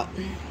pot.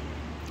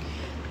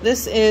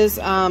 This is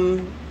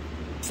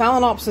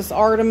Phalaenopsis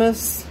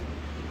artemis,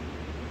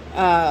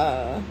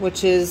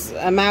 which is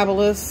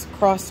amabilis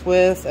crossed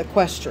with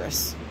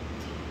equestris.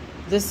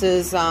 This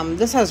is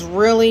this has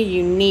really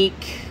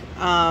unique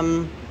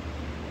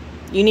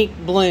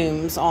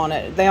blooms on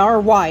it. They are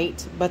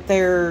white, but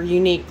they're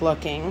unique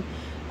looking,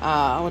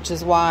 which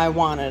is why I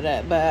wanted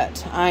it.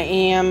 But I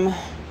am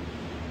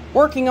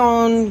working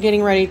on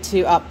getting ready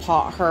to up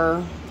pot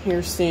her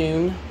here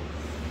soon.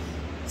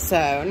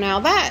 So now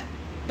that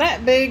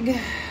big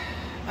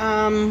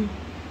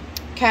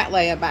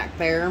cattleya back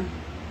there,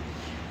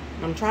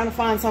 I'm trying to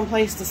find some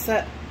place to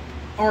set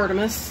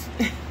Artemis.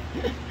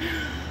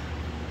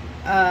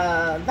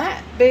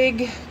 That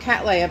big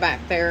cattleya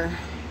back there.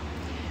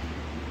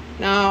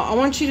 Now I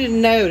want you to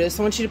notice,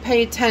 I want you to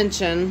pay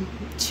attention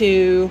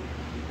to,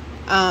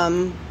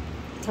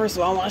 first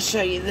of all, I want to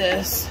show you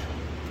this,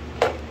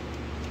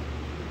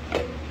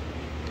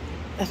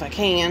 if I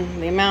can,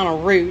 the amount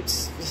of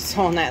roots that's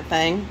on that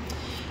thing.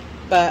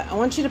 But I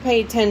want you to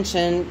pay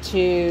attention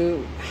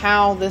to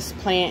how this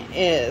plant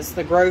is,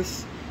 the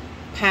growth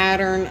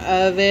pattern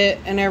of it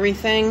and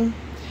everything,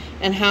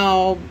 and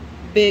how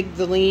big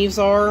the leaves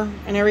are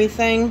and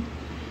everything.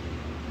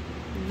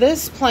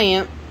 This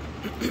plant,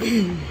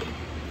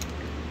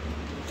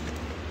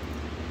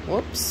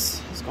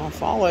 whoops, it's gonna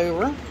fall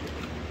over.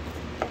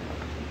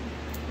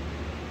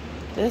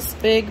 This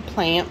big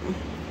plant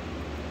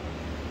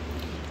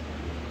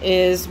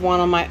is one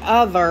of my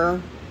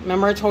other,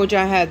 remember I told you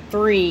I had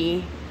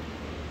 3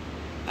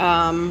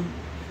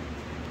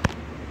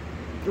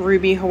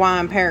 Ruby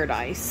Hawaiian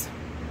Paradise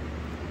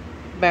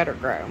Better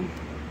Grow.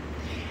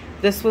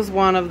 This was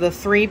one of the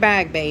 3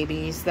 bag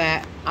babies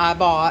that I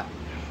bought,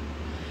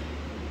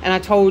 and I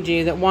told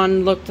you that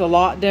one looked a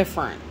lot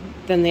different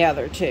than the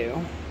other 2.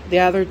 The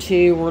other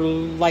 2 were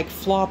like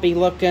floppy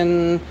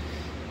looking,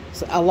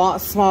 a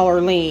lot smaller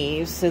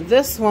leaves. So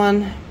this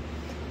one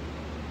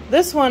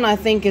I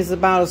think is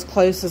about as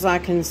close as I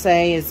can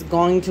say is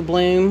going to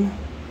bloom.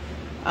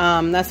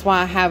 That's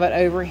why I have it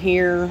over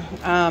here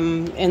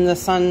in the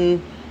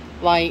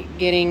sunlight,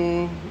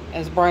 getting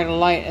as bright a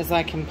light as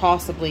I can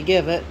possibly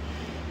give it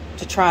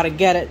to try to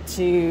get it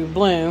to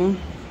bloom.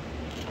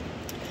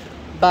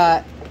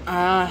 But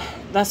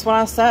that's what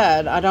I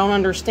said. I don't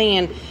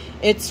understand.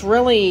 It's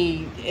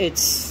really,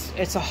 it's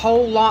a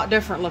whole lot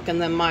different looking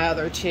than my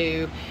other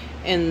 2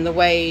 in the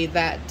way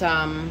that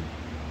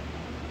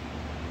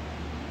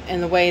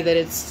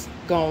it's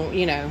going,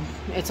 you know,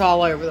 it's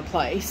all over the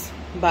place.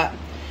 But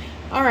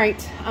all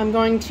right, I'm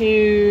going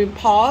to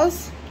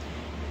pause,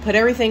 put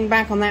everything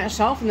back on that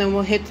shelf, and then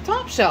we'll hit the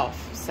top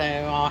shelf. So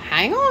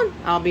hang on,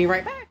 I'll be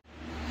right back.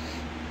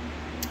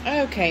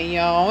 Okay,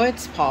 y'all,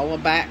 it's Paula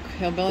back,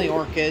 Hillbilly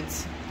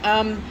Orchids.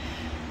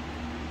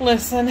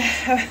 Listen,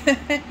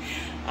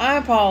 I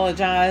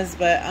apologize,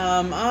 but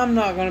I'm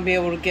not going to be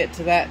able to get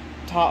to that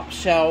top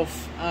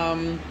shelf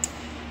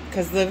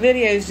because the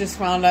videos just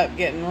wound up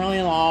getting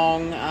really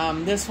long.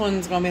 This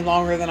one's going to be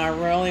longer than I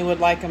really would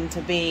like them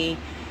to be.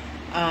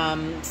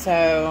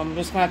 So I'm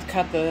just going to have to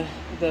cut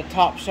the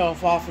top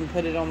shelf off and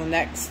put it on the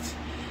next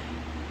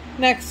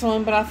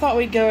one. But I thought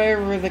we'd go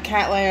over the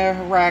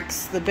Cattleya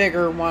Rex, the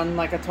bigger one,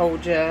 like I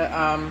told you,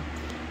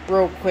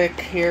 real quick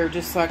here,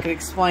 just so I could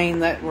explain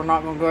that we're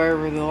not going to go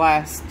over the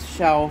last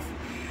shelf.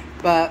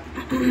 But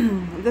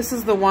this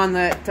is the one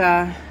that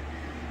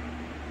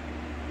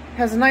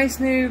has a nice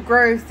new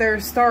growth there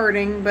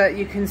starting, but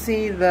you can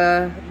see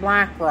the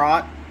black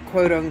rot,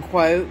 quote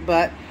unquote.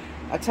 But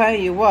I tell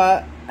you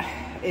what,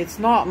 it's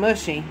not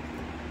mushy.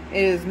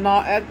 It is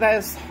not,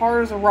 that's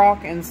hard as a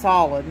rock and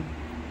solid.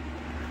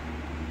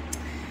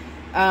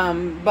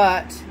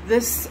 But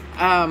this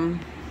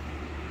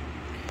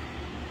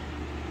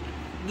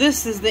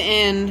this is the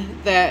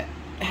end that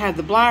had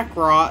the black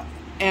rot,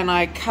 and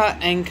I cut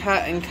and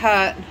cut and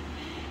cut,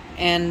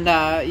 and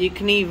you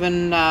can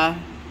even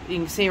you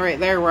can see right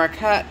there where I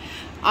cut.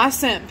 I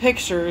sent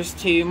pictures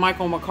to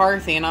Michael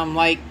McCarthy, and I'm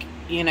like,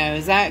 you know,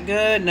 is that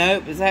good?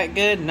 Nope. Is that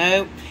good?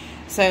 Nope.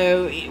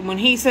 So when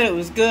he said it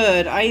was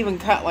good, I even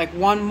cut like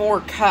one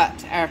more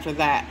cut after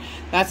that.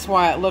 That's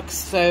why it looks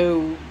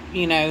so,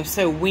 you know,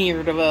 so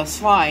weird of a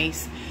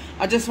slice.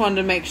 I just wanted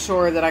to make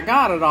sure that I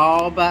got it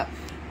all, but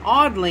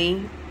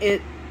oddly,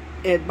 it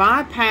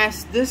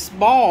bypassed this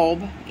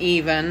bulb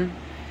even,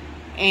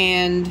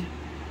 and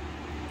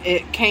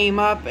it came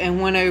up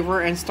and went over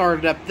and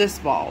started up this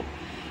bulb.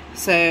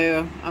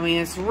 So, I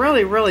mean, it's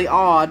really, really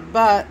odd.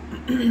 But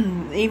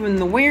even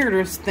the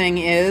weirdest thing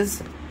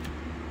is,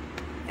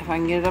 if I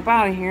can get it up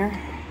out of here,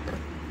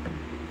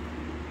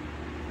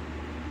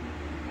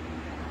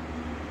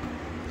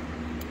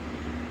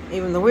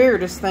 even the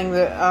weirdest thing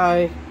that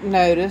I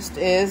noticed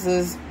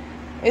is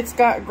it's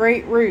got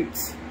great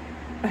roots.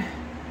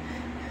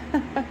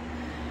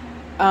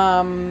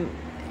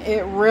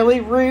 It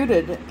really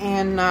rooted,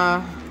 and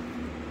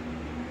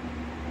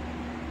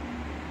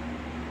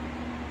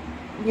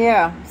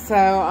yeah, so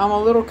I'm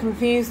a little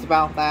confused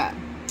about that.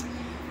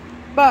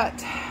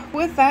 But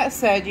with that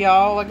said,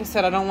 y'all, like I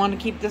said, I don't want to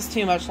keep this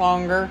too much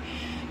longer.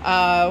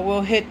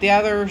 We'll hit the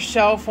other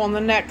shelf on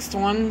the next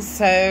one.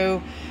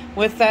 So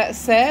with that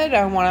said,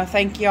 I want to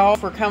thank y'all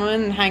for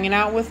coming and hanging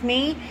out with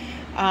me.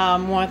 I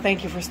want to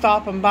thank you for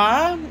stopping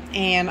by,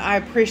 and I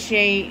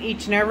appreciate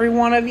each and every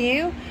one of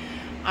you.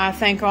 I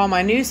thank all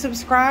my new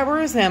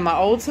subscribers and my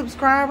old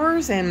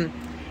subscribers, and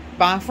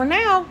bye for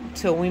now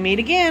till we meet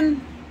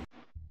again.